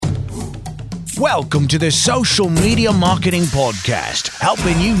Welcome to the Social Media Marketing Podcast,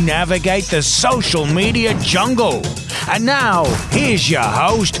 helping you navigate the social media jungle. And now, here's your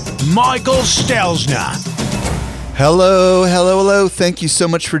host, Michael Stelzner. Hello. Thank you so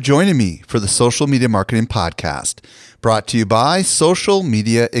much for joining me for the Social Media Marketing Podcast, brought to you by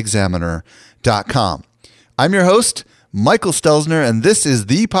socialmediaexaminer.com. I'm your host, Michael Stelzner, and this is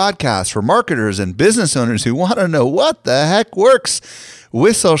the podcast for marketers and business owners who want to know what the heck works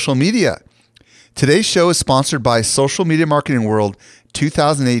with social media. Today's show is sponsored by Social Media Marketing World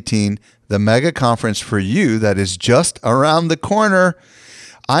 2018, the mega conference for you that is just around the corner.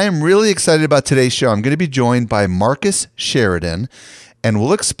 I am really excited about today's show. I'm going to be joined by Marcus Sheridan, and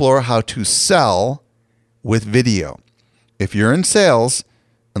we'll explore how to sell with video. If you're in sales,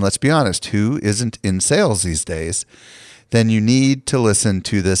 and let's be honest, who isn't in sales these days, then you need to listen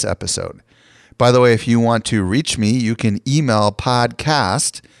to this episode. By the way, if you want to reach me, you can email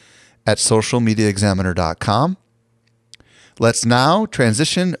podcast@socialmediaexaminer.com. Let's now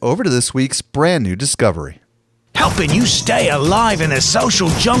transition over to this week's brand new discovery. Helping you stay alive in a social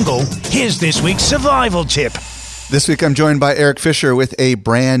jungle, here's this week's survival tip. This week I'm joined by Eric Fisher with a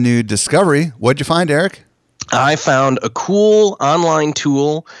brand new discovery. What'd you find, Eric? I found a cool online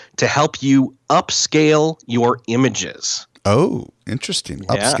tool to help you upscale your images. Oh, interesting.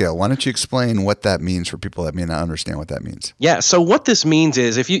 Yeah. Upscale. Why don't you explain what that means for people that may not understand what that means? Yeah. So what this means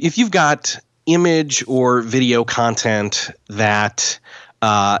is if you've got image or video content that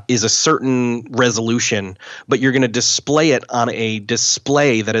is a certain resolution, but you're going to display it on a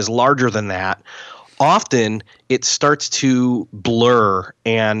display that is larger than that, often it starts to blur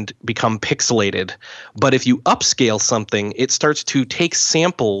and become pixelated. But if you upscale something, it starts to take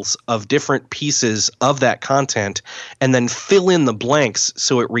samples of different pieces of that content and then fill in the blanks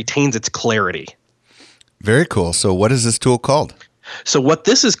so it retains its clarity. Very cool. So what is this tool called? So what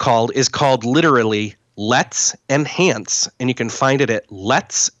this is called literally Let's Enhance, and you can find it at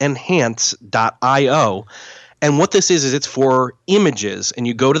let'senhance.io. And what this is it's for images, and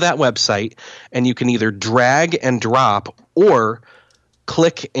you go to that website and you can either drag and drop or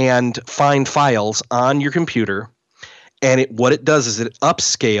click and find files on your computer. And what it does is it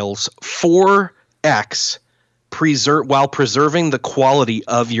upscales 4x while preserving the quality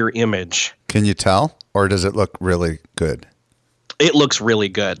of your image. Can you tell, or does it look really good? It looks really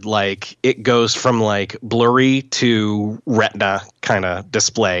good. Like it goes from like blurry to retina kind of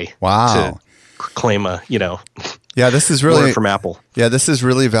display. Wow. To claim a, yeah, this is really word from Apple. Yeah, this is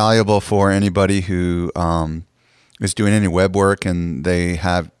really valuable for anybody who is doing any web work and they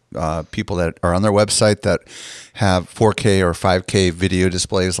have people that are on their website that have 4K or 5K video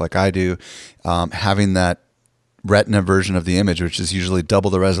displays like I do. Having that retina version of the image, which is usually double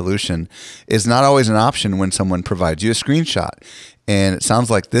the resolution, is not always an option when someone provides you a screenshot. And it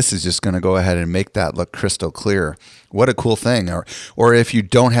sounds like this is just going to go ahead and make that look crystal clear. What a cool thing. Or if you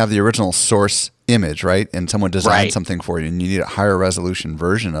don't have the original source image, right, and someone designed something for you and you need a higher resolution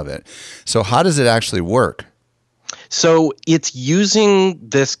version of it. So how does it actually work? So it's using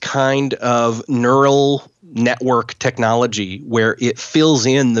this kind of neural network technology where it fills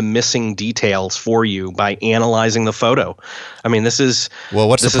in the missing details for you by analyzing the photo. I mean, this is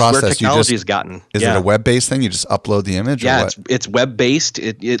what's the process? Where technology has gotten. Is it a web-based thing? You just upload the image? Yeah, or what? It's web-based.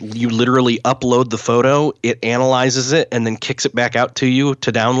 You literally upload the photo, it analyzes it, and then kicks it back out to you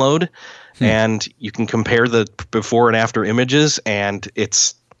to download. And you can compare the before and after images, and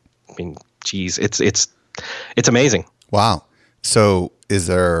it's amazing. Wow. So is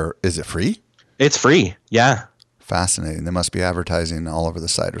it free? It's free. Yeah. Fascinating. There must be advertising all over the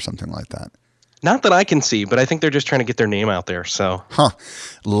site or something like that. Not that I can see, but I think they're just trying to get their name out there. So,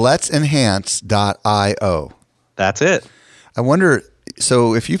 let'senhance.io. That's it. I wonder,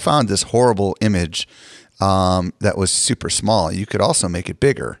 so if you found this horrible image that was super small, you could also make it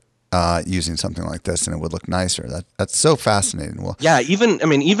bigger using something like this, and it would look nicer. That's so fascinating. Well, yeah,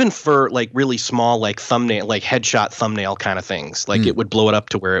 even for like really small, like thumbnail, like headshot thumbnail kind of things, like it would blow it up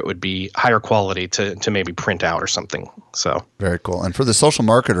to where it would be higher quality to maybe print out or something. So very cool. And for the social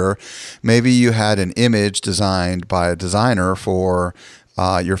marketer, maybe you had an image designed by a designer for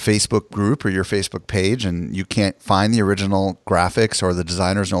your Facebook group or your Facebook page, and you can't find the original graphics or the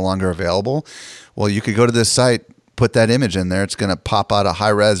designer is no longer available. Well, you could go to this site, put that image in there. It's going to pop out a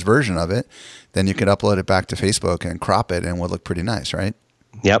high-res version of it. Then you can upload it back to Facebook and crop it, and it would look pretty nice, right?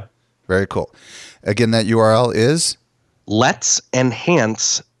 Yep. Very cool. Again, that URL is?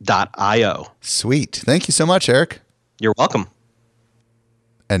 let'senhance.io. Sweet. Thank you so much, Eric. You're welcome.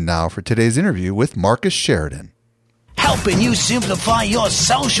 And now for today's interview with Marcus Sheridan. Helping you simplify your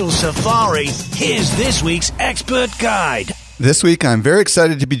social safari, here's this week's expert guide. This week, I'm very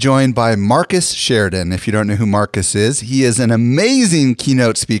excited to be joined by Marcus Sheridan. If you don't know who Marcus is, he is an amazing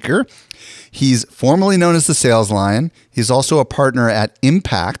keynote speaker. He's formerly known as the Sales Lion. He's also a partner at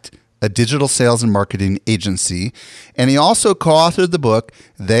Impact, a digital sales and marketing agency. And he also co-authored the book,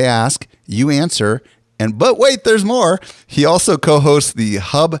 They Ask, You Answer. But wait, there's more. He also co-hosts the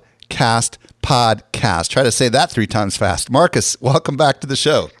Hubcast podcast. Try to say that 3 times fast. Marcus, welcome back to the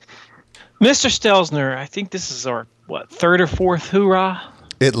show. Mr. Stelzner, I think this is our, 3rd or 4th hoorah?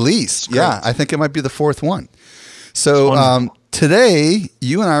 At least. Yeah, I think it might be the 4th one. So today,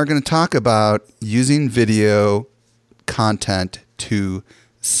 you and I are going to talk about using video content to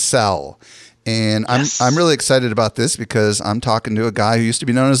sell. And I'm really excited about this because I'm talking to a guy who used to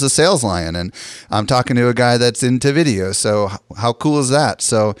be known as the Sales Lion, and I'm talking to a guy that's into video. So how cool is that?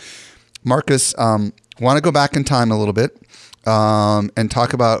 So Marcus, want to go back in time a little bit and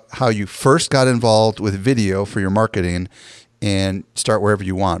talk about how you first got involved with video for your marketing, and start wherever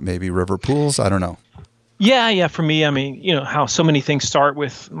you want, maybe River Pools, I don't know. Yeah. For me, I mean, how so many things start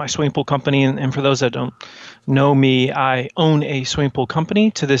with my swimming pool company. And for those that don't know me, I own a swimming pool company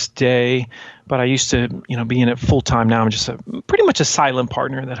to this day, but I used to, be in it full time. Now I'm just pretty much a silent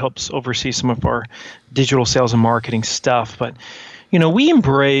partner that helps oversee some of our digital sales and marketing stuff. But, we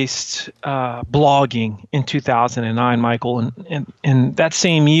embraced blogging in 2009, Michael. And that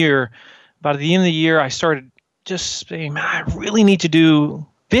same year, about at the end of the year, I started just saying, man, I really need to do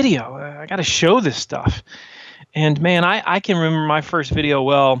video. I got to show this stuff. And man, I can remember my first video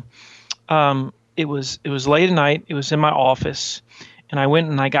well. It was late at night. It was in my office, and I went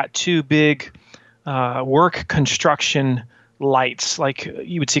and I got 2 big work construction lights, like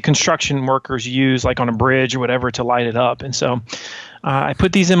you would see construction workers use, like on a bridge or whatever, to light it up. And so I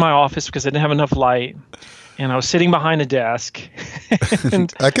put these in my office because I didn't have enough light. And I was sitting behind a desk.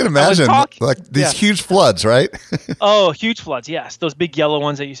 And I can imagine these huge floods, right? Oh, huge floods. Yes. Those big yellow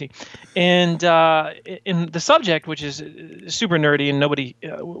ones that you see. And in the subject, which is super nerdy and nobody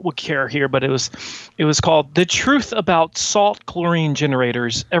will care here, but it was called The Truth About Salt Chlorine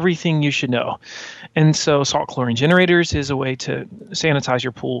Generators, Everything You Should Know. And so salt chlorine generators is a way to sanitize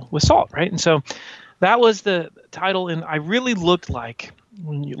your pool with salt, right? And so that was the title. And I really looked like,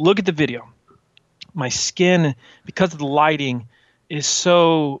 when you look at the video, my skin, because of the lighting, is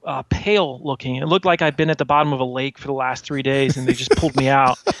so pale looking. It looked like I'd been at the bottom of a lake for the last 3 days and they just pulled me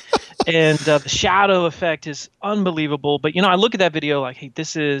out. And the shadow effect is unbelievable. But, I look at that video like, hey,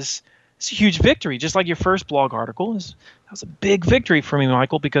 it's a huge victory. Just like your first blog article. That was a big victory for me,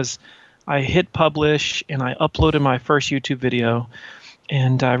 Michael, because I hit publish and I uploaded my first YouTube video.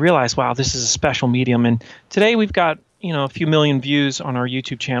 And I realized, wow, this is a special medium. And today we've got, a few million views on our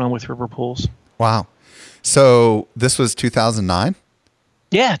YouTube channel with River Pools. Wow. So this was 2009?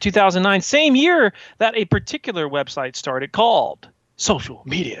 Yeah, 2009. Same year that a particular website started called Social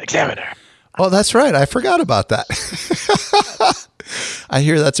Media Examiner. Oh, that's right. I forgot about that. I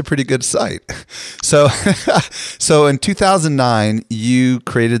hear that's a pretty good site. So in 2009, you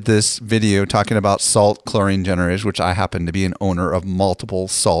created this video talking about salt chlorine generators, which I happen to be an owner of multiple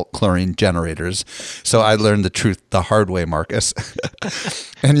salt chlorine generators. So I learned the truth the hard way, Marcus.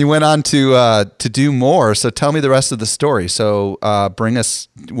 And you went on to do more. So tell me the rest of the story. So bring us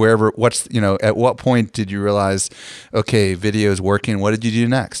wherever. At what point did you realize, okay, video is working? What did you do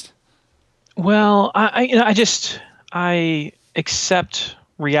next? Well, I accept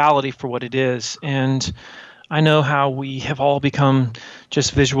reality for what it is, and I know how we have all become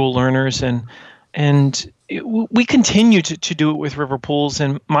just visual learners, and we continue to do it with River Pools.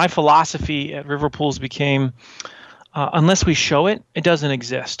 And my philosophy at River Pools became, unless we show it, it doesn't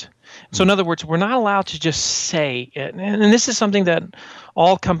exist. So in other words, we're not allowed to just say it. And this is something that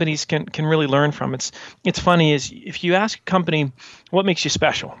all companies can really learn from. It's funny is if you ask a company, what makes you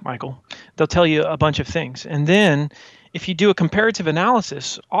special, Michael, they'll tell you a bunch of things. And then if you do a comparative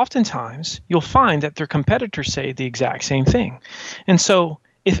analysis, oftentimes you'll find that their competitors say the exact same thing. And so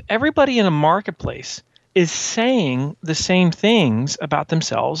if everybody in a marketplace is saying the same things about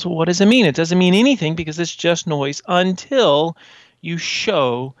themselves, what does it mean? It doesn't mean anything because it's just noise until you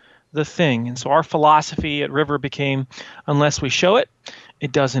show the thing. And so our philosophy at River became, unless we show it,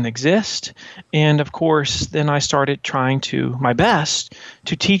 it doesn't exist. And of course, then I started trying my best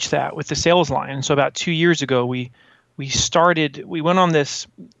to teach that with the Sales Lion. And so about 2 years ago, we went on this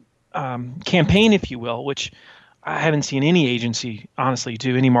campaign, if you will, which I haven't seen any agency, honestly,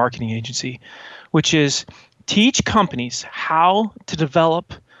 do, any marketing agency, which is teach companies how to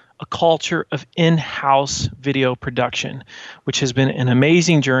develop a culture of in-house video production, which has been an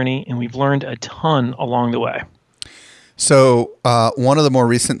amazing journey, and we've learned a ton along the way. So one of the more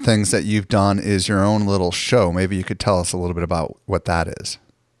recent things that you've done is your own little show. Maybe you could tell us a little bit about what that is.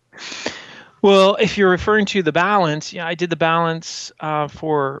 Well, if you're referring to The Balance, I did The Balance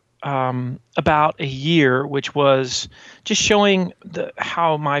for about a year, which was just showing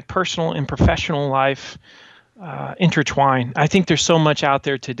how my personal and professional life intertwine. I think there's so much out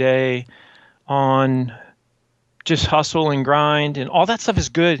there today on just hustle and grind, and all that stuff is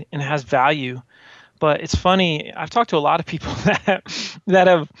good and has value. But it's funny, I've talked to a lot of people that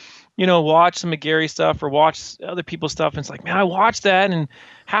have, watched some of Gary's stuff or watched other people's stuff, and it's like, man, I watched that, and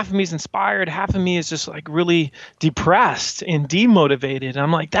half of me is inspired, half of me is just like really depressed and demotivated. And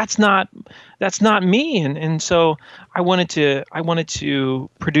I'm like, that's not me. And so I wanted to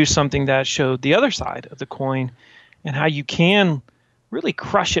produce something that showed the other side of the coin and how you can really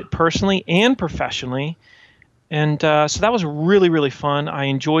crush it personally and professionally. And so that was really, really fun. I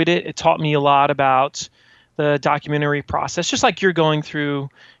enjoyed it. It taught me a lot about the documentary process, just like you're going through,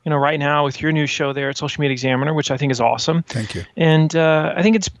 right now with your new show there at Social Media Examiner, which I think is awesome. Thank you. And I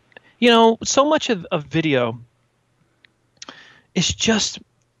think it's, so much of video is just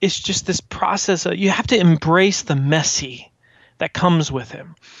this process of, you have to embrace the messy that comes with it.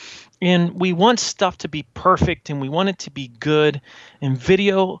 And we want stuff to be perfect and we want it to be good. And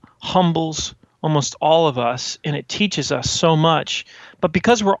video humbles almost all of us, and it teaches us so much. But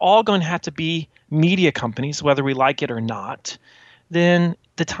because we're all going to have to be media companies, whether we like it or not, then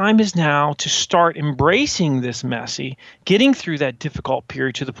the time is now to start embracing this messy, getting through that difficult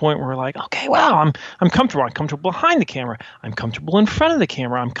period to the point where we're like, okay, wow, I'm comfortable. I'm comfortable behind the camera. I'm comfortable in front of the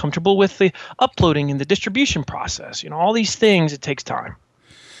camera. I'm comfortable with the uploading and the distribution process. All these things, it takes time.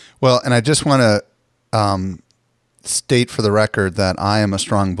 Well, and I just want to state for the record that I am a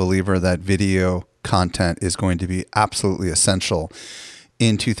strong believer that video content is going to be absolutely essential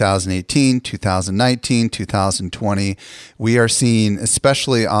in 2018, 2019, 2020. We are seeing,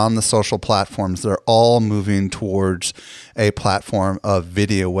 especially on the social platforms, they're all moving towards a platform of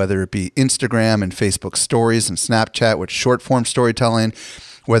video, whether it be Instagram and Facebook stories and Snapchat with short form storytelling,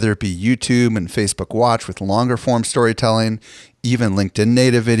 whether it be YouTube and Facebook Watch with longer form storytelling, even LinkedIn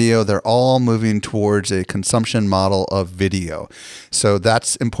native video. They're all moving towards a consumption model of video. So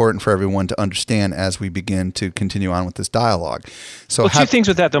that's important for everyone to understand as we begin to continue on with this dialogue. So two things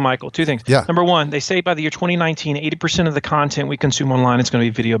with that though, Michael. Two things. Yeah. Number one, they say by the year 2019, 80% of the content we consume online is going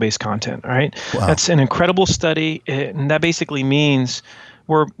to be video-based content. All right. Wow. That's an incredible study. And that basically means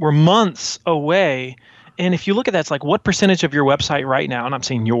we're months away. And if you look at that, it's like, what percentage of your website right now, and I'm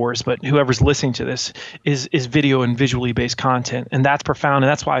saying yours, but whoever's listening to this, is video and visually based content. And that's profound. And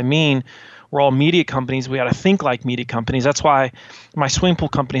that's why we're all media companies. We got to think like media companies. That's why my swimming pool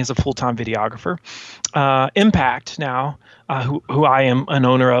company has a full-time videographer. Impact now, who I am an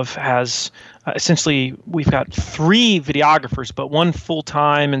owner of, has essentially, we've got 3 videographers, but 1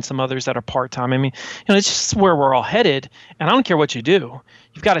 full-time and some others that are part-time. I mean, it's just where we're all headed. And I don't care what you do.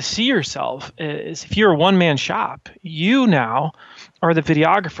 You've got to see yourself as if you're a one-man shop. You now are the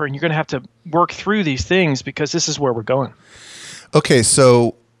videographer, and you're going to have to work through these things because this is where we're going. Okay,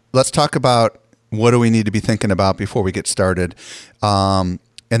 so let's talk about what do we need to be thinking about before we get started. And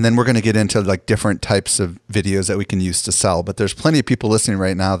then we're going to get into like different types of videos that we can use to sell. But there's plenty of people listening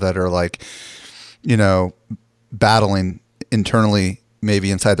right now that are like, battling internally, maybe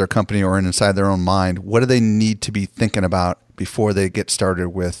inside their company or inside their own mind. What do they need to be thinking about before they get started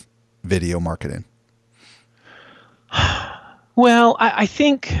with video marketing? Well, I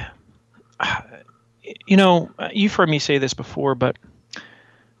think, you've heard me say this before, but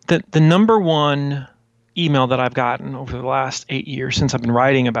the number one email that I've gotten over the last 8 years since I've been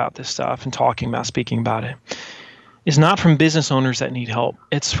writing about this stuff and speaking about it is not from business owners that need help.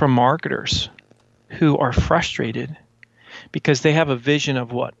 It's from marketers who are frustrated because they have a vision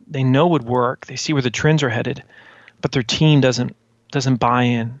of what they know would work. They see where the trends are headed, but their team doesn't buy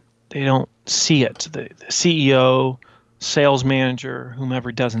in. They don't see it. The CEO, sales manager,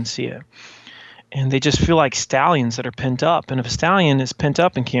 whomever doesn't see it. And they just feel like stallions that are pent up. And if a stallion is pent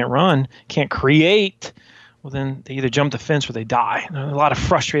up and can't run, can't create, well, then they either jump the fence or they die. There are a lot of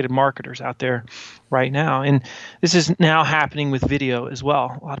frustrated marketers out there right now. And this is now happening with video as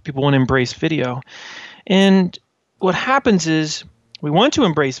well. A lot of people want to embrace video. And what happens is we want to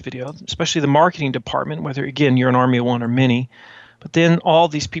embrace video, especially the marketing department, whether, again, you're an army of one or many. But then all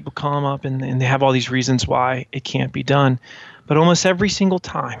these people come up and they have all these reasons why it can't be done. But almost every single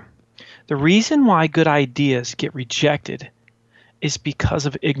time, the reason why good ideas get rejected is because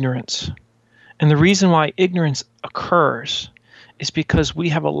of ignorance. And the reason why ignorance occurs is because we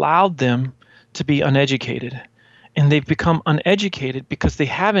have allowed them to be uneducated. And they've become uneducated because they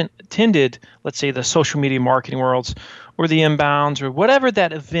haven't attended, let's say, the social media marketing worlds or the inbounds or whatever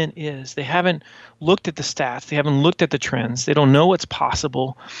that event is. They haven't looked at the stats. They haven't looked at the trends. They don't know what's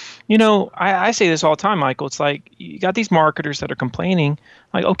possible. You know, I say this all the time, Michael. It's like you got these marketers that are complaining.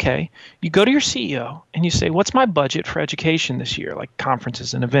 Like, okay, you go to your CEO and you say, what's my budget for education this year, like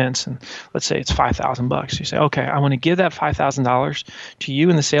conferences and events? And let's say it's $5,000. You say, okay, I want to give that $5,000 to you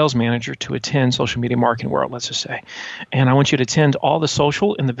and the sales manager to attend Social Media Marketing World, let's just say. And I want you to attend all the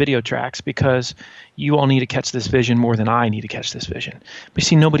social and the video tracks because you all need to catch this vision more than I need to catch this vision. But you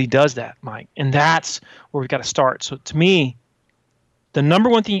see, nobody does that, Mike. And that's where we've got to start. So to me, the number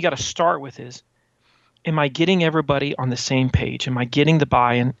one thing you got to start with is, am I getting everybody on the same page? Am I getting the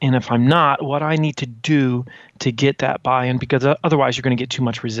buy-in? And if I'm not, what I need to do to get that buy-in? Because otherwise you're going to get too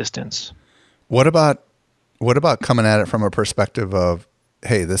much resistance. What about coming at it from a perspective of,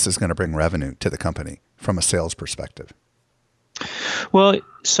 hey, this is going to bring revenue to the company from a sales perspective? Well,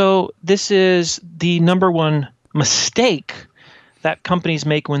 so this is the number one mistake that companies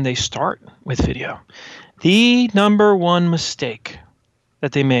make when they start with video. The number one mistake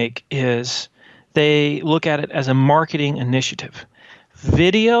that they make is they look at it as a marketing initiative.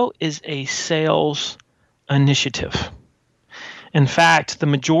 Video is a sales initiative. In fact, the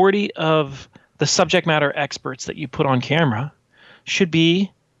majority of the subject matter experts that you put on camera should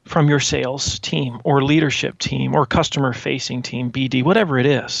be from your sales team or leadership team or customer-facing team, BD, whatever it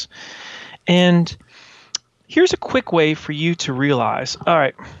is. And here's a quick way for you to realize, all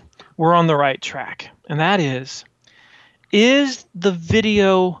right, we're on the right track. And that is the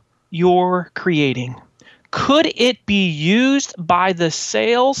video you're creating, could it be used by the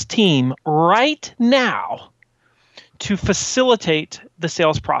sales team right now to facilitate the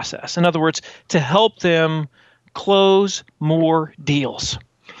sales process? In other words, to help them close more deals.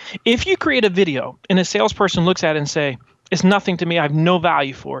 If you create a video and a salesperson looks at it and say, it's nothing to me, I have no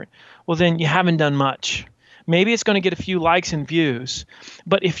value for it, well, then you haven't done much. Maybe it's going to get a few likes and views,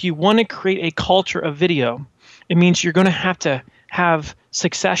 but if you want to create a culture of video, it means you're going to have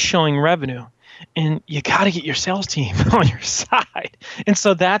success showing revenue, and you got to get your sales team on your side. And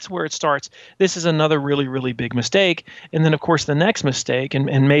so that's where it starts. This is another really, really big mistake. And then, of course, the next mistake, and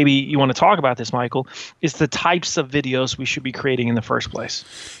maybe you want to talk about this, Michael, is the types of videos we should be creating in the first place.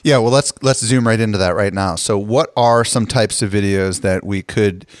 Yeah, well, let's zoom right into that right now. So what are some types of videos that we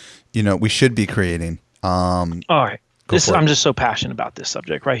should be creating? All right. I'm just so passionate about this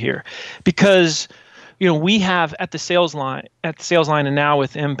subject right here because we have at the sales line and now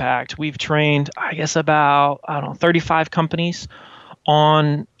with Impact, we've trained, I guess, about 35 companies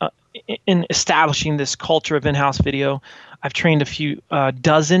on in establishing this culture of in-house video. I've trained a few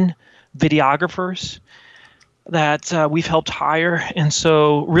dozen videographers that we've helped hire, and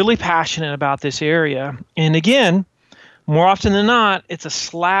so really passionate about this area. And again, more often than not, it's a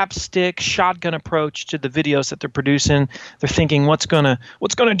slapstick shotgun approach to the videos that they're producing. They're thinking, what's gonna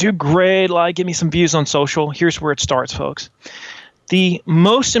do great? Like, give me some views on social. Here's where it starts, folks. The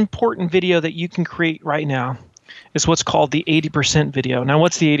most important video that you can create right now is what's called the 80% video. Now,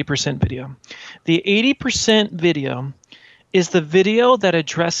 what's the 80% video? The 80% video is the video that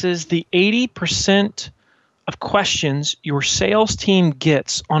addresses the 80% of questions your sales team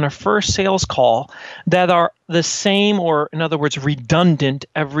gets on a first sales call that are the same, or in other words, redundant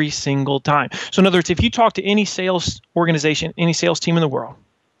every single time. So in other words, if you talk to any sales organization, any sales team in the world,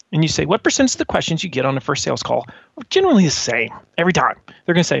 and you say, what percentage of the questions you get on the first sales call are generally the same every time?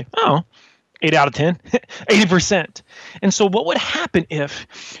 They're going to say, 8 out of 10, 80%. And so what would happen if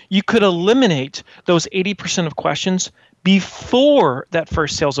you could eliminate those 80% of questions before that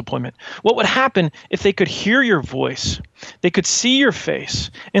first sales appointment? What would happen if they could hear your voice, they could see your face,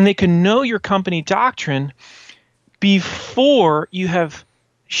 and they could know your company doctrine before you have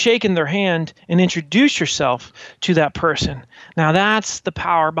shaken their hand and introduced yourself to that person? Now, that's the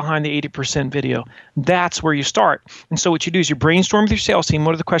power behind the 80% video. That's where you start. And so what you do is you brainstorm with your sales team.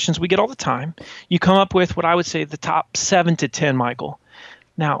 What are the questions we get all the time? You come up with what I would say the top 7 to 10, Michael.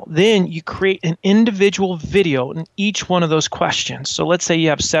 Now, then you create an individual video in each one of those questions. So let's say you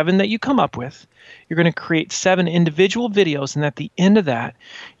have 7 that you come up with. You're going to create 7 individual videos, and at the end of that,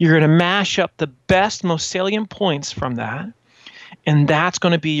 you're going to mash up the best, most salient points from that, and that's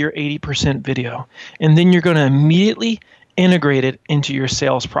going to be your 80% video. And then you're going to immediately integrate it into your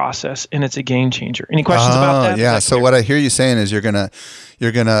sales process, and it's a game changer. Any questions about that? Yeah. So what I hear you saying is you're gonna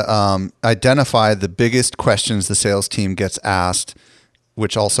identify the biggest questions the sales team gets asked,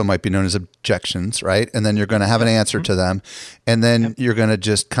 which also might be known as objections, right? And then you're going to have an answer to them, and then you're going to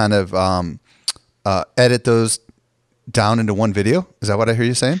just kind of edit those down into one video. Is that what I hear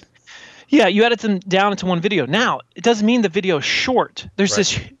you saying? Yeah, you edit them down into one video. Now, it doesn't mean the video is short. There's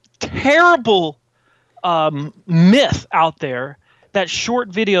this terrible myth out there that short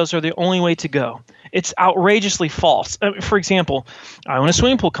videos are the only way to go. It's outrageously false. For example, I own a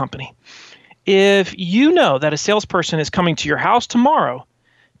swimming pool company. If you know that a salesperson is coming to your house tomorrow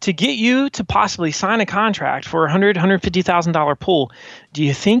to get you to possibly sign a contract for a $150,000 pool, do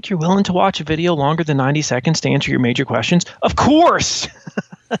you think you're willing to watch a video longer than 90 seconds to answer your major questions? Of course.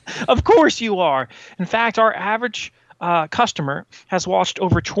 Of course you are. In fact, our average customer has watched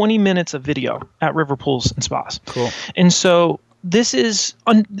over 20 minutes of video at River Pools and Spas. Cool. And so this is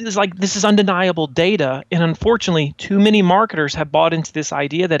undeniable data, and unfortunately, too many marketers have bought into this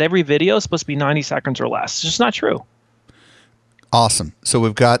idea that every video is supposed to be 90 seconds or less. It's just not true. Awesome. So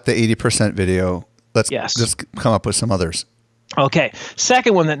we've got the 80% video. Let's Yes. just come up with some others. Okay.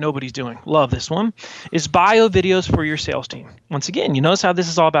 Second one that nobody's doing, love this one, is bio videos for your sales team. Once again, you notice how this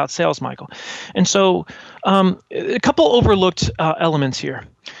is all about sales, Michael. And so a couple overlooked elements here.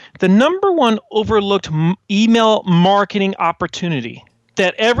 The number one overlooked email marketing opportunity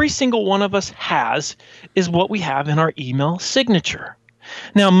that every single one of us has is what we have in our email signature.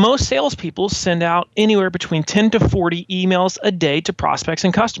 Now, most salespeople send out anywhere between 10 to 40 emails a day to prospects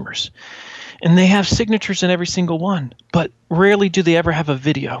and customers. And they have signatures in every single one, but rarely do they ever have a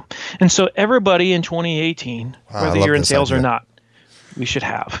video. And so everybody in 2018, whether you're in sales or not, we should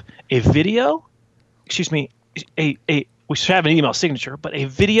have a video, we should have an email signature, but a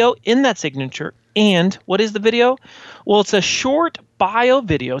video in that signature. And what is the video? Well, it's a short bio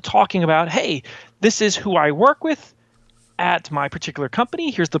video talking about, hey, this is who I work with at my particular company.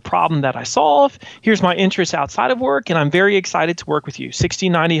 Here's the problem that I solve. Here's my interests outside of work, and I'm very excited to work with you. 60,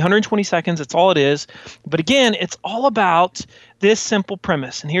 90, 120 seconds, that's all it is. But again, it's all about this simple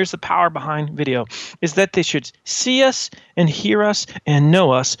premise. And here's the power behind video, is that they should see us and hear us and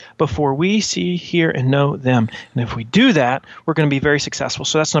know us before we see, hear, and know them. And if we do that, we're going to be very successful.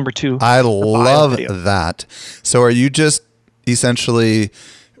 So that's number 2. I love that. So are you just essentially...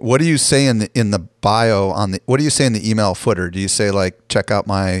 What do you say in the bio what do you say in the email footer? Do you say like, check out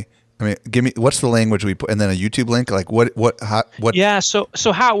give me, what's the language we put, and then a YouTube link? Like what? Yeah. So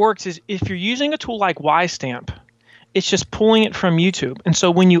how it works is if you're using a tool like Ystamp, it's just pulling it from YouTube. And so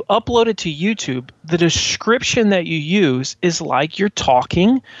when you upload it to YouTube, the description that you use is like you're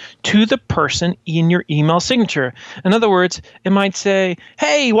talking to the person in your email signature. In other words, it might say,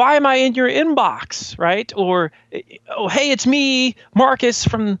 hey, why am I in your inbox, right? Or, oh, hey, it's me, Marcus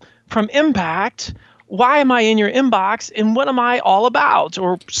from Impact. Why am I in your inbox, and what am I all about?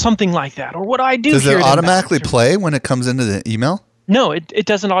 Or something like that. Or what do I do Does here? Does it automatically play when it comes into the email? No, it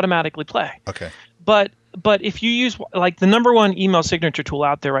doesn't automatically play. Okay. But if you use, like, the number one email signature tool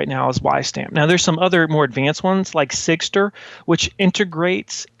out there right now is Ystamp. Now, there's some other more advanced ones like Sigster, which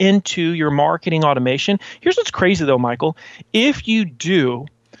integrates into your marketing automation. Here's what's crazy, though, Michael. If you do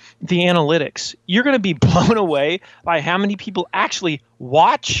the analytics, you're going to be blown away by how many people actually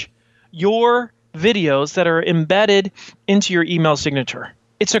watch your videos that are embedded into your email signature.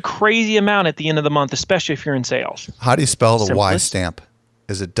 It's a crazy amount at the end of the month, especially if you're in sales. How do you spell the Simplest. Ystamp?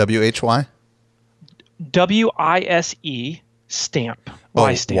 Is it WHY? WISE stamp.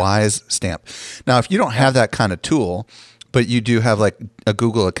 Ystamp. Wise stamp. Now, if you don't have that kind of tool, but you do have like a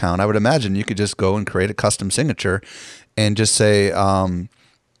Google account, I would imagine you could just go and create a custom signature and just say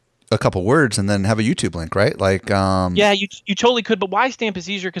a couple words and then have a YouTube link, right? Like, yeah, you totally could, but Ystamp is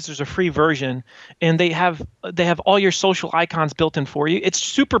easier because there's a free version, and they have all your social icons built in for you. It's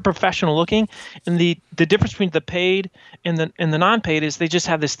super professional looking, and the difference between the paid and the non-paid is they just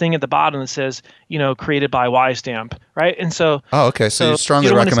have this thing at the bottom that says, created by Ystamp, right? And so, okay, so you strongly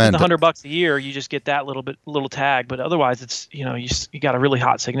you don't recommend want to spend $100 a year. You just get that little tag, but otherwise, it's you got a really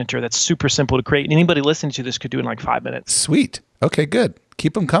hot signature that's super simple to create. And anybody listening to this could do it in like 5 minutes. Sweet. Okay, good.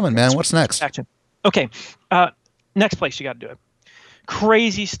 Keep them coming, man. What's next? Okay. Next place you got to do it.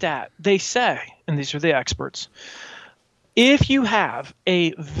 Crazy stat. They say, and these are the experts, if you have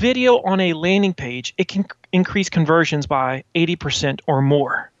a video on a landing page, it can increase conversions by 80% or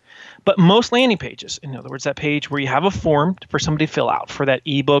more. But most landing pages, in other words, that page where you have a form for somebody to fill out for that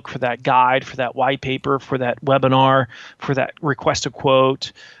ebook, for that guide, for that white paper, for that webinar, for that request a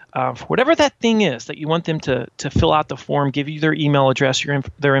quote, for whatever that thing is that you want them to fill out the form, give you their email address,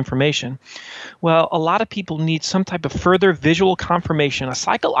 their information. Well, a lot of people need some type of further visual confirmation, a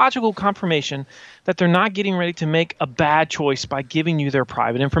psychological confirmation that they're not getting ready to make a bad choice by giving you their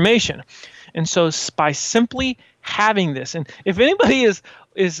private information. And so by simply having this, and if anybody is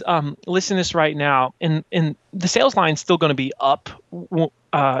listening to this right now, and the sales line is still going to be up,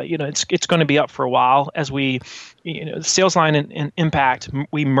 it's going to be up for a while as we, the sales line and Impact,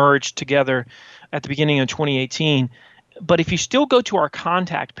 we merged together at the beginning of 2018. But if you still go to our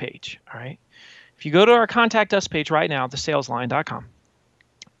contact page, all right, If you go to our Contact Us page right now, thesalesline.com,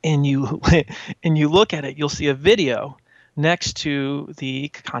 and you look at it, you'll see a video next to the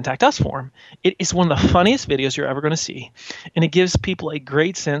Contact Us form. It is one of the funniest videos you're ever going to see. And it gives people a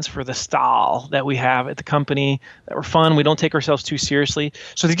great sense for the style that we have at the company, that we're fun. We don't take ourselves too seriously.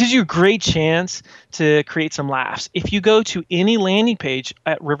 So it gives you a great chance to create some laughs. If you go to any landing page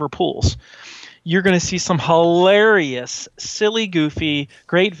at River Pools, you're going to see some hilarious, silly, goofy,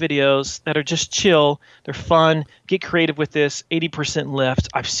 great videos that are just chill. They're fun. Get creative with this. 80% lift.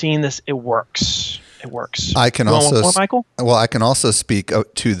 I've seen this. It works. It works. I can Michael? Well, I can also speak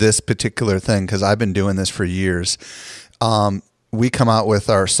to this particular thing because I've been doing this for years. We come out with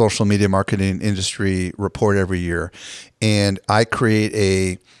our social media marketing industry report every year, and I create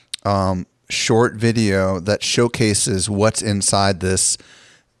a short video that showcases what's inside this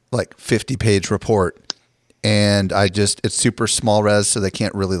like 50-page report. And it's super small res, so they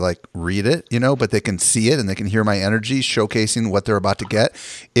can't really like read it, but they can see it and they can hear my energy showcasing what they're about to get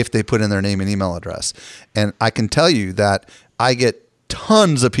if they put in their name and email address. And I can tell you that I get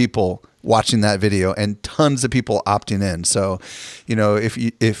tons of people watching that video and tons of people opting in. So,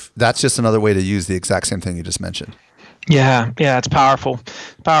 if that's just another way to use the exact same thing you just mentioned. Yeah, it's powerful.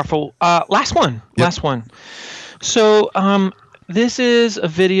 Last one. So, this is a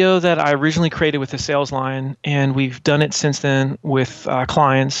video that I originally created with the Sales Line, and we've done it since then with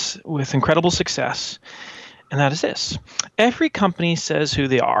clients with incredible success. And that is this. Every company says who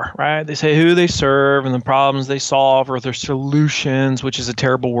they are, right? They say who they serve and the problems they solve or their solutions, which is a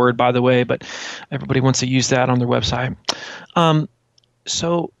terrible word, by the way, but everybody wants to use that on their website.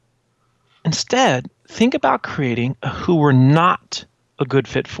 So instead, think about creating a who we're not a good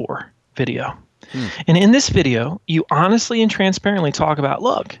fit for video. And in this video, you honestly and transparently talk about,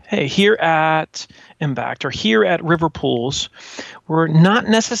 look, hey, here at Impact or here at River Pools, we're not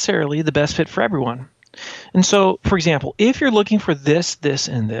necessarily the best fit for everyone. And so, for example, if you're looking for this, this,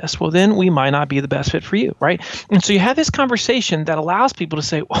 and this, well, then we might not be the best fit for you, right? And so you have this conversation that allows people to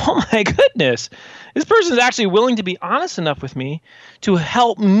say, oh my goodness, this person is actually willing to be honest enough with me to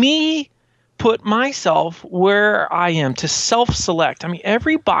help me put myself where I am, to self-select. I mean,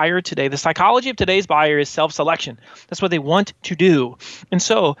 every buyer today, the psychology of today's buyer is self-selection. That's what they want to do. And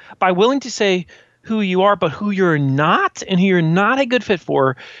so by willing to say who you are, but who you're not and who you're not a good fit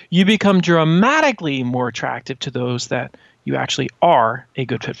for, you become dramatically more attractive to those that you actually are a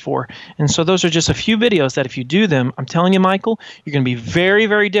good fit for. And so those are just a few videos that if you do them, I'm telling you, Michael, you're going to be very,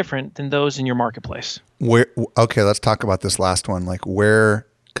 very different than those in your marketplace. Okay, let's talk about this last one. Like where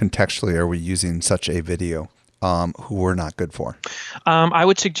contextually are we using such a video who we're not good for? I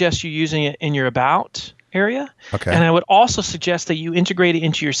would suggest you using it in your about area. Okay. And I would also suggest that you integrate it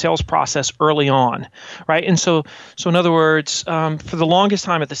into your sales process early on, right? And so in other words, for the longest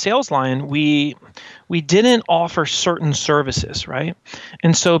time at the Sales Line, we didn't offer certain services, right?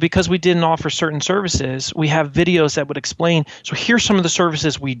 And so because we didn't offer certain services, we have videos that would explain, so here's some of the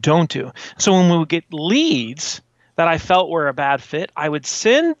services we don't do. So when we would get leads that I felt were a bad fit, I would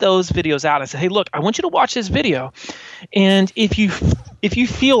send those videos out and say, hey, look, I want you to watch this video. And if you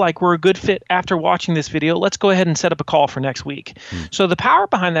feel like we're a good fit after watching this video, let's go ahead and set up a call for next week. So the power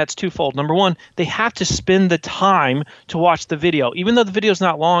behind that's twofold. Number one, they have to spend the time to watch the video. Even though the video is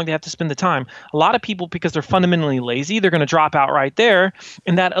not long, they have to spend the time. A lot of people, because they're fundamentally lazy, they're going to drop out right there.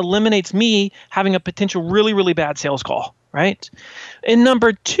 And that eliminates me having a potential really, really bad sales call, right? And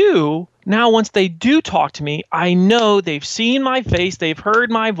number two, now once they do talk to me, I know they've seen my face, they've heard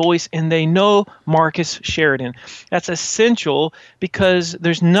my voice, and they know Marcus Sheridan. That's essential because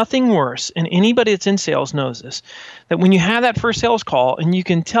there's nothing worse, and anybody that's in sales knows this, that when you have that first sales call and you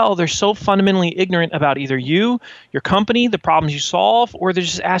can tell they're so fundamentally ignorant about either you, your company, the problems you solve, or they're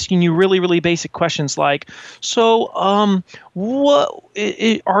just asking you really, really basic questions like, so what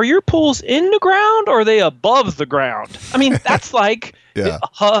are your pools in the ground or are they above the ground? I mean, that's like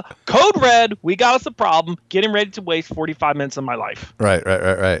code red, we got us a problem, getting ready to waste 45 minutes of my life.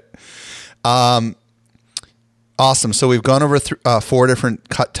 Right. Awesome. So we've gone over 4 different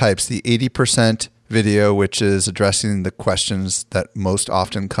cut types. The 80% video, which is addressing the questions that most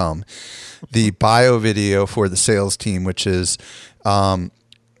often come. The bio video for the sales team, which is a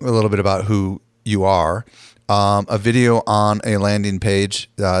little bit about who you are. A video on a landing page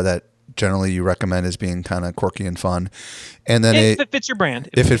that generally you recommend as being kind of quirky and fun. And then if it fits your brand.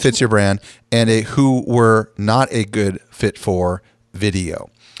 If it fits your brand. And a who we're not a good fit for video.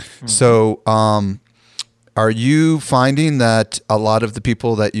 Mm-hmm. So are you finding that a lot of the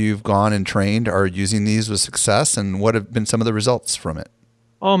people that you've gone and trained are using these with success? And what have been some of the results from it?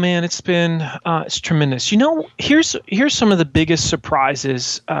 Oh man, it's tremendous. You know, here's some of the biggest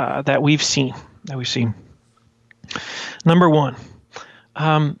surprises that we've seen. that we see. Number one,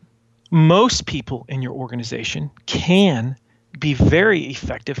 most people in your organization can be very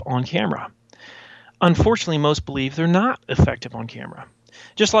effective on camera. Unfortunately, most believe they're not effective on camera.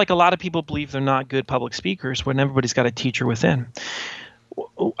 Just like a lot of people believe they're not good public speakers when everybody's got a teacher within.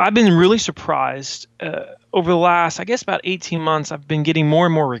 I've been really surprised over the last, I guess, about 18 months. I've been getting more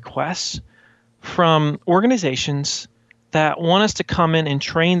and more requests from organizations that want us to come in and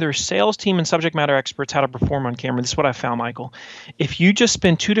train their sales team and subject matter experts how to perform on camera. This is what I found, Michael. If you just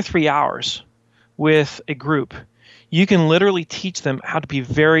spend 2 to 3 hours with a group, you can literally teach them how to be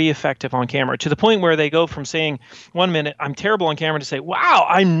very effective on camera, to the point where they go from saying 1 minute, I'm terrible on camera, to say, wow,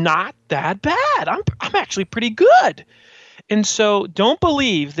 I'm not that bad. I'm actually pretty good. And so don't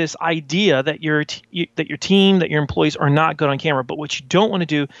believe this idea that your team, that your employees are not good on camera. But what you don't want to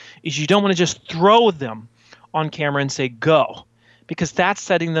do is you don't want to just throw them on camera and say, go, because that's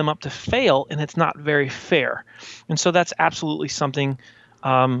setting them up to fail, and it's not very fair. And so that's absolutely something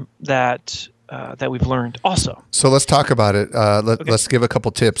that we've learned also. So let's talk about it. Let's give a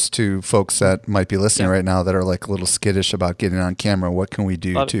couple tips to folks that might be listening right now that are like a little skittish about getting on camera. What can we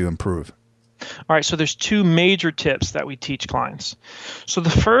do to improve? All right, so there's 2 major tips that we teach clients. So the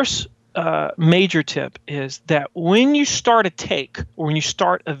first major tip is that when you start a take or when you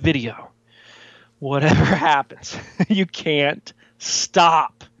start a video, whatever happens, you can't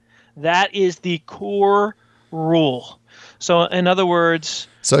stop. That is the core rule. So in other words,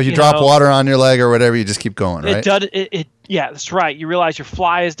 so you drop water on your leg or whatever, you just keep going, right? Yeah, that's right. You realize your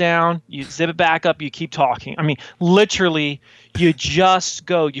fly is down, you zip it back up, you keep talking. I mean, literally, you just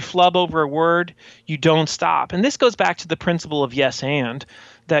go. You flub over a word, you don't stop. And this goes back to the principle of yes and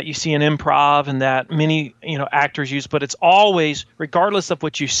that you see in improv and that many actors use, but it's always, regardless of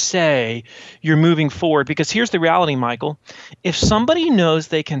what you say, you're moving forward. Because here's the reality, Michael. If somebody knows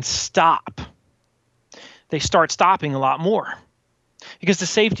they can stop, they start stopping a lot more because the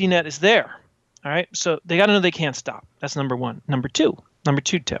safety net is there. All right. So they got to know they can't stop. That's number one. Number two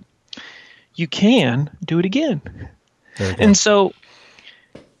tip. You can do it again. And so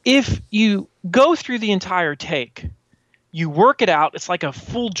if you go through the entire take, you work it out. It's like a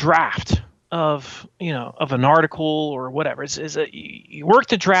full draft of an article or whatever. You work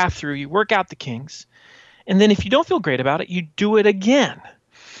the draft through, you work out the kinks. And then if you don't feel great about it, you do it again.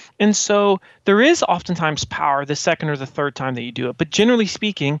 And so there is oftentimes power the second or the third time that you do it. But generally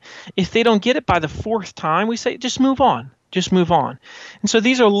speaking, if they don't get it by the 4th time, we say, just move on. Just move on. And so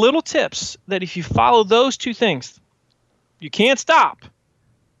these are little tips that if you follow those 2 things, you can't stop,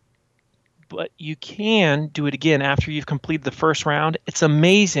 but you can do it again after you've completed the first round. It's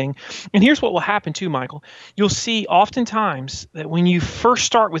amazing. And here's what will happen too, Michael. You'll see oftentimes that when you first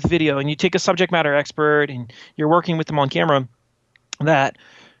start with video and you take a subject matter expert and you're working with them on camera, that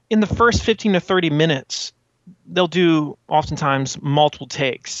in the first 15 to 30 minutes, they'll do oftentimes multiple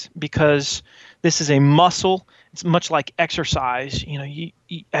takes because this is a muscle. It's much like exercise.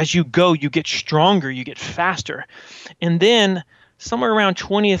 As you go, you get stronger, you get faster. And then somewhere around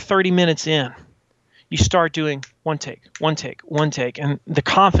 20 to 30 minutes in, you start doing one take, and the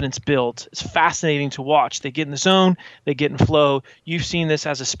confidence builds. It's fascinating to watch. They get in the zone, they get in flow. You've seen this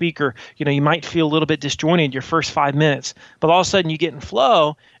as a speaker. You might feel a little bit disjointed your first 5 minutes, but all of a sudden you get in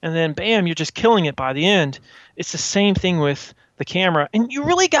flow, and then bam, you're just killing it by the end. It's the same thing with the camera, and you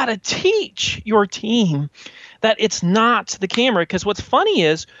really got to teach your team that it's not the camera, because what's funny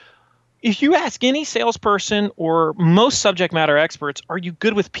is if you ask any salesperson or most subject matter experts, are you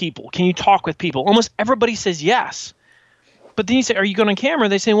good with people? Can you talk with people? Almost everybody says yes. But then you say, are you good on camera?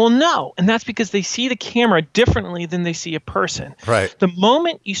 They say, well, no. And that's because they see the camera differently than they see a person. Right. The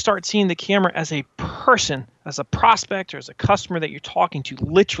moment you start seeing the camera as a person, as a prospect or as a customer that you're talking to,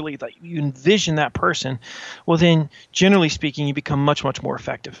 literally, that you envision that person, well, then generally speaking, you become much, much more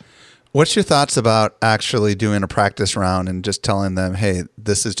effective. What's your thoughts about actually doing a practice round and just telling them, hey,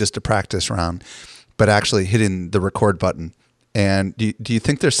 this is just a practice round, but actually hitting the record button? And do you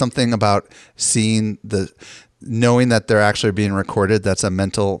think there's something about knowing that they're actually being recorded that's a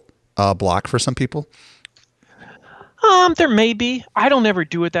mental block for some people? There may be. I don't ever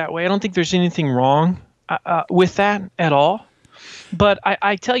do it that way. I don't think there's anything wrong with that at all. But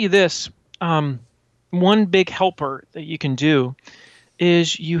I tell you this, one big helper that you can do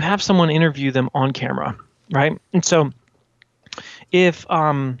is you have someone interview them on camera, right? And so if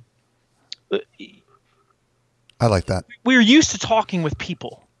I like that. We're used to talking with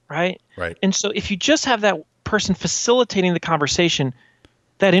people, right? Right. And so if you just have that person facilitating the conversation,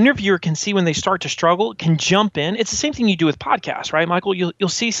 that interviewer can see when they start to struggle, can jump in. It's the same thing you do with podcasts, right, Michael? You'll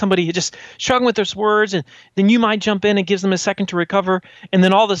see somebody just struggling with their words, and then you might jump in and gives them a second to recover, and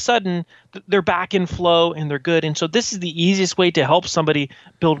then all of a sudden they're back in flow and they're good. And so this is the easiest way to help somebody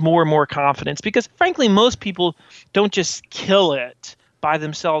build more and more confidence, because frankly, most people don't just kill it by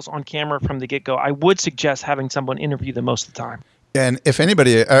themselves on camera from the get-go. I would suggest having someone interview them most of the time. And if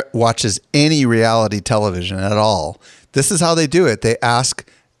anybody watches any reality television at all, this is how they do it. They ask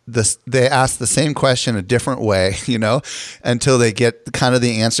the same question a different way, until they get kind of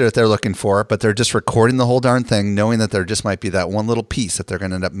the answer that they're looking for, but they're just recording the whole darn thing, knowing that there just might be that one little piece that they're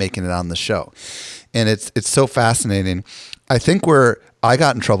going to end up making it on the show. And it's so fascinating. I think where I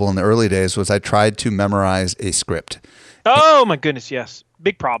got in trouble in the early days was I tried to memorize a script. Oh my goodness, yes.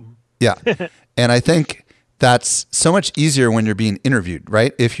 Big problem. Yeah. And I think that's so much easier when you're being interviewed,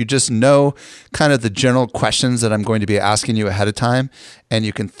 right? If you just know kind of the general questions that I'm going to be asking you ahead of time, and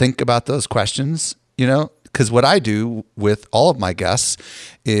you can think about those questions, because what I do with all of my guests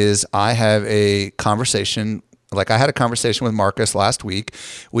is I have a conversation. Like I had a conversation with Marcus last week.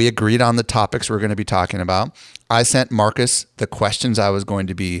 We agreed on the topics we're going to be talking about. I sent Marcus the questions I was going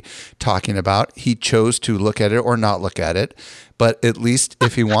to be talking about. He chose to look at it or not look at it. But at least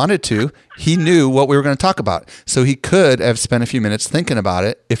if he wanted to, he knew what we were going to talk about. So he could have spent a few minutes thinking about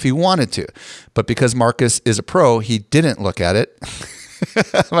it if he wanted to. But because Marcus is a pro, he didn't look at it.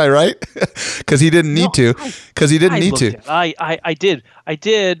 Am I right? Because he didn't need to. Because he didn't need to. I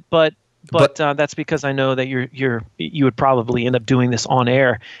did, but that's because I know that you would probably end up doing this on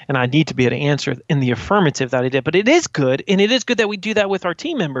air, and I need to be able to answer in the affirmative that I did. But it is good, and it is good that we do that with our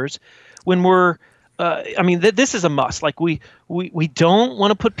team members when we're. This is a must. Like we don't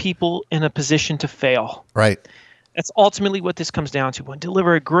want to put people in a position to fail. Right. That's ultimately what this comes down to. When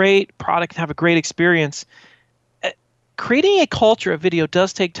deliver a great product and have a great experience, creating a culture of video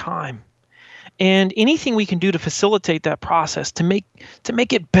does take time. And anything we can do to facilitate that process, to make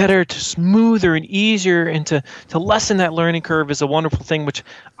it better, to smoother and easier, and to lessen that learning curve is a wonderful thing,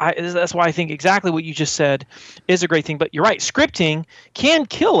 that's why I think exactly what you just said is a great thing. But you're right, scripting can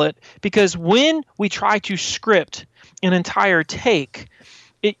kill it, because when we try to script an entire take,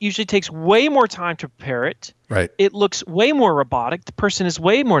 it usually takes way more time to prepare it. Right. It looks way more robotic. The person is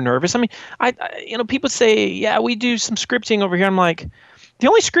way more nervous. I mean, people say, yeah, we do some scripting over here. I'm like, the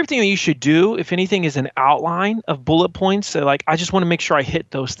only scripting that you should do, if anything, is an outline of bullet points. So I just want to make sure I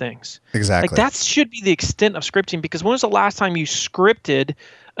hit those things. Exactly. That should be the extent of scripting, because when was the last time you scripted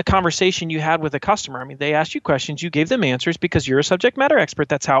a conversation you had with a customer? I mean, they asked you questions, you gave them answers because you're a subject matter expert.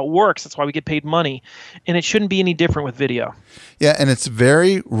 That's how it works. That's why we get paid money. And it shouldn't be any different with video. Yeah, and it's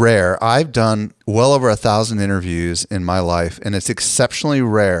very rare. I've done well over 1,000 interviews in my life, and it's exceptionally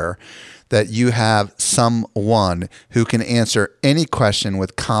rare that you have someone who can answer any question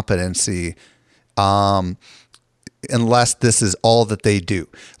with competency, unless this is all that they do.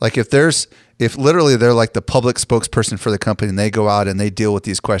 Like if literally they're like the public spokesperson for the company and they go out and they deal with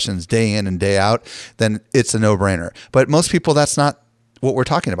these questions day in and day out, then it's a no-brainer. But most people, that's not what we're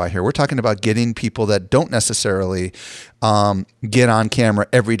talking about here. We're talking about getting people that don't necessarily get on camera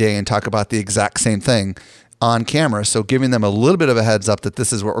every day and talk about the exact same thing on camera. So giving them a little bit of a heads up that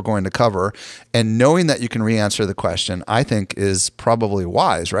this is what we're going to cover, and knowing that you can re-answer the question, I think is probably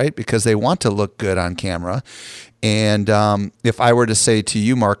wise, right? Because they want to look good on camera. And if I were to say to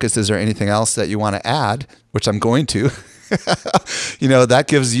you, Marcus, is there anything else that you want to add, which I'm going to, that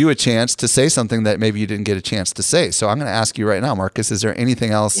gives you a chance to say something that maybe you didn't get a chance to say. So I'm going to ask you right now, Marcus, is there anything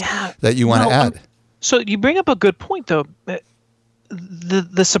else that you want to add? So you bring up a good point, though.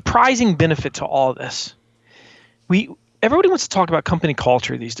 The surprising benefit to all this, everybody wants to talk about company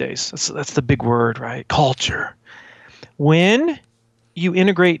culture these days. That's the big word, right? Culture. When you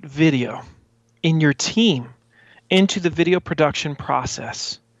integrate video in your team into the video production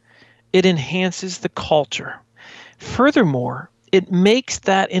process, it enhances the culture. Furthermore, it makes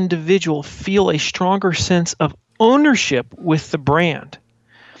that individual feel a stronger sense of ownership with the brand.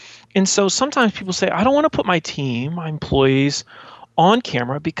 And so sometimes people say, I don't want to put my team, my employees, on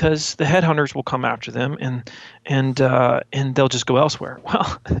camera because the headhunters will come after them and they'll just go elsewhere.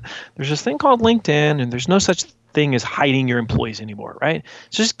 Well, there's this thing called LinkedIn, and there's no such thing as hiding your employees anymore, right?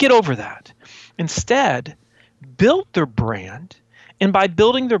 So just get over that. Instead, build their brand, and by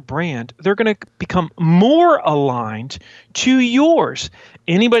building their brand, they're going to become more aligned to yours.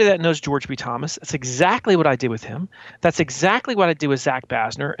 Anybody that knows George B. Thomas, that's exactly what I did with him. That's exactly what I did with Zach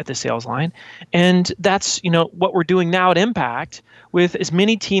Basner at the sales line. And that's what we're doing now at Impact with as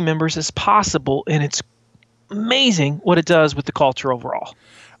many team members as possible. And it's amazing what it does with the culture overall.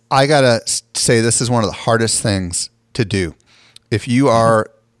 I got to say, this is one of the hardest things to do. if you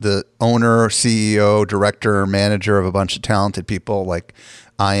are the owner, CEO, director, manager of a bunch of talented people like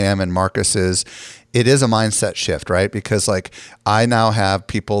I am and Marcus is, it is a mindset shift, right? Because like I now have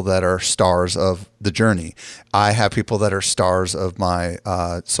people that are stars of the journey. I have people that are stars of my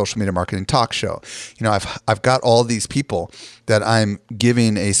social media marketing talk show. You know, I've got all these people that I'm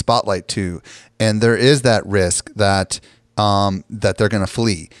giving a spotlight to, and there is that risk that that they're going to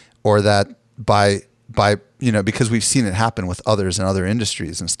flee, or that by you know, because we've seen it happen with others in other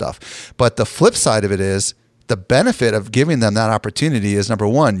industries and stuff. But the flip side of it is, the benefit of giving them that opportunity is, number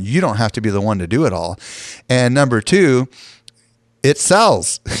one, you don't have to be the one to do it all. And number two, it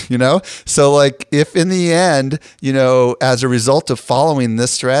sells, you know? So like if in the end, you know, as a result of following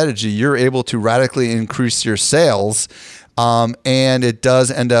this strategy, you're able to radically increase your sales, and it does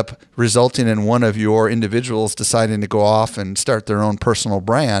end up resulting in one of your individuals deciding to go off and start their own personal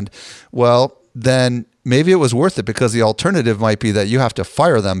brand, well, then maybe it was worth it, because the alternative might be that you have to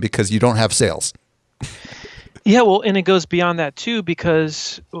fire them because you don't have sales. Yeah, well, and it goes beyond that too,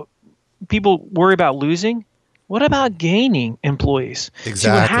 because people worry about losing. What about gaining employees? Exactly. See,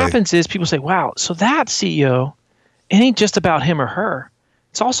 what happens is people say, wow, so that CEO, it ain't just about him or her.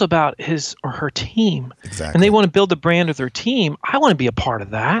 It's also about his or her team. Exactly. And they want to build the brand of their team. I want to be a part of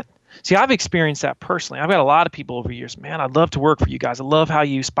that. See, I've experienced that personally. I've got a lot of people over the years. Man, I'd love to work for you guys. I love how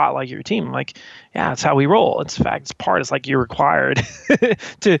you spotlight your team. I'm like, yeah, that's how we roll. It's fact. It's like you're required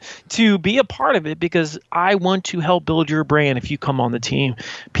to be a part of it, because I want to help build your brand. If you come on the team,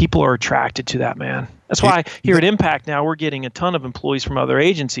 people are attracted to that, man. That's why here at Impact now we're getting a ton of employees from other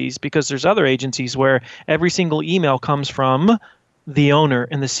agencies, because there's other agencies where every single email comes from the owner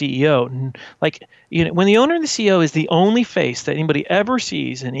and the CEO. And like, you know, when the owner and the CEO is the only face that anybody ever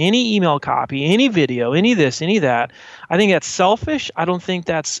sees in any email copy, any video, any this, any that, I think that's selfish. I don't think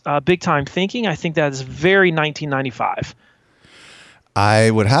that's big time thinking. I think that is very 1995. I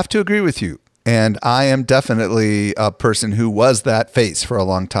would have to agree with you. And I am definitely a person who was that face for a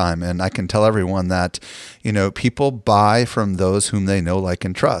long time. And I can tell everyone that, you know, people buy from those whom they know, like,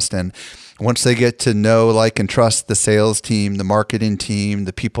 and trust. And once they get to know, like, and trust the sales team, the marketing team,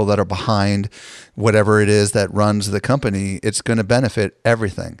 the people that are behind whatever it is that runs the company, it's going to benefit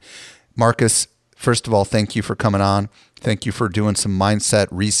everything. Marcus, first of all, thank you for coming on. Thank you for doing some mindset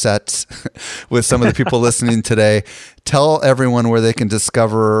resets with some of the people listening today. Tell everyone where they can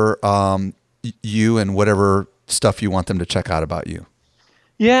discover you and whatever stuff you want them to check out about you.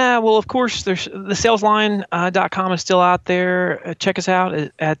 Yeah, well, of course, there's the salesline.com is still out there. Check us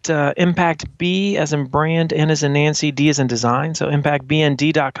out at Impact B as in brand, N as in Nancy, D as in design. So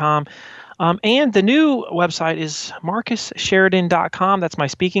impactbnd.com. And the new website is marcussheridan.com. That's my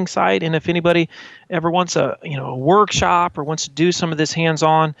speaking site. And if anybody ever wants a workshop or wants to do some of this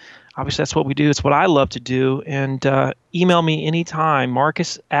hands-on, obviously that's what we do. It's what I love to do. And email me anytime,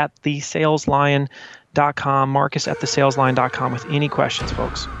 marcus@thesalesline.com, marcus@thesalesline.com with any questions,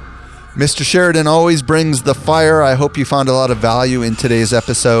 folks. Mr. Sheridan always brings the fire. I hope you found a lot of value in today's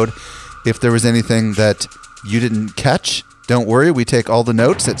episode. If there was anything that you didn't catch, don't worry. We take all the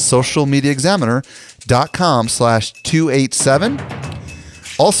notes at socialmediaexaminer.com/287.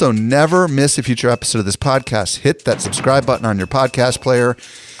 Also, never miss a future episode of this podcast. Hit that subscribe button on your podcast player.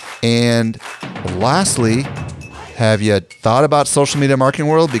 And lastly, have you thought about social media marketing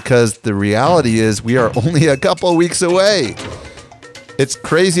world? Because the reality is we are only a couple weeks away. It's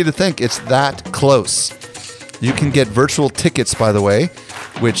crazy to think it's that close. You can get virtual tickets, by the way,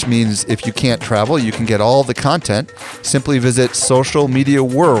 which means if you can't travel, you can get all the content. Simply visit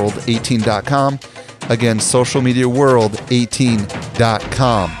socialmediaworld18.com. Again,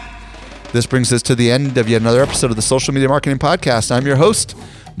 socialmediaworld18.com. This brings us to the end of yet another episode of the Social Media Marketing Podcast. I'm your host,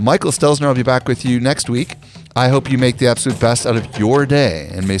 Michael Stelzner. I'll be back with you next week. I hope you make the absolute best out of your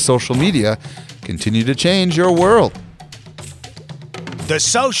day, and may social media continue to change your world. The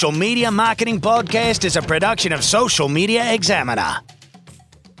Social Media Marketing Podcast is a production of Social Media Examiner.